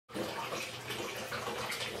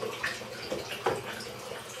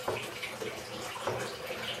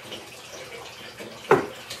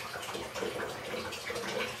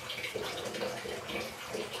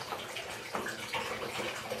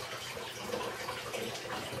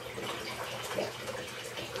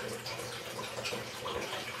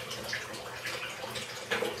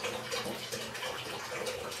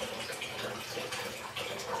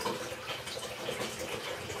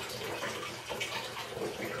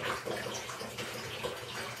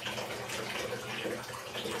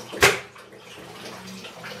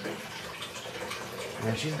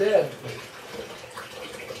And she's dead.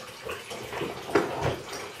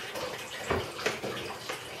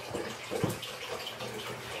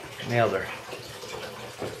 Nailed her.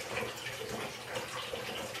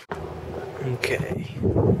 Okay.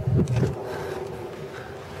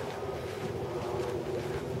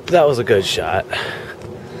 That was a good shot.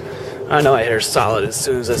 I know I hit her solid as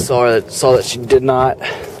soon as I saw that she did not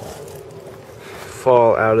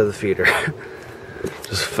fall out of the feeder.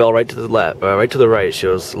 Just fell right to the left, right to the right. She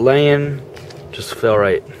was laying, just fell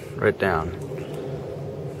right down.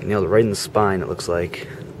 Nailed it right in the spine, it looks like.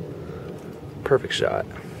 Perfect shot.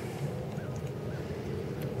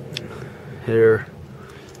 Hit her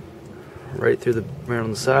right through right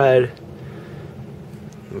on the side.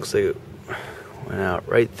 Looks like it went out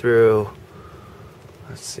right through.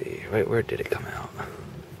 Let's see, right where did it come out?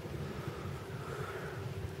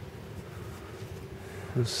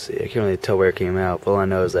 Let's see, I can't really tell where it came out, but all I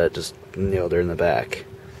know is that it just nailed her in the back.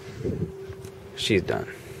 She's done.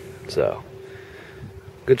 So,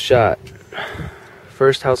 good shot.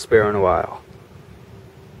 First house sparrow in a while.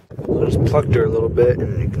 So I just plucked her a little bit,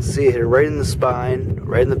 and you can see it hit her right in the spine,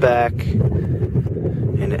 right in the back,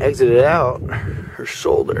 and it exited out her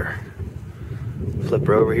shoulder. Flip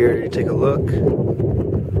her over here to take a look.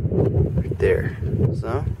 Right there.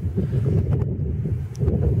 So,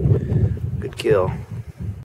 good kill.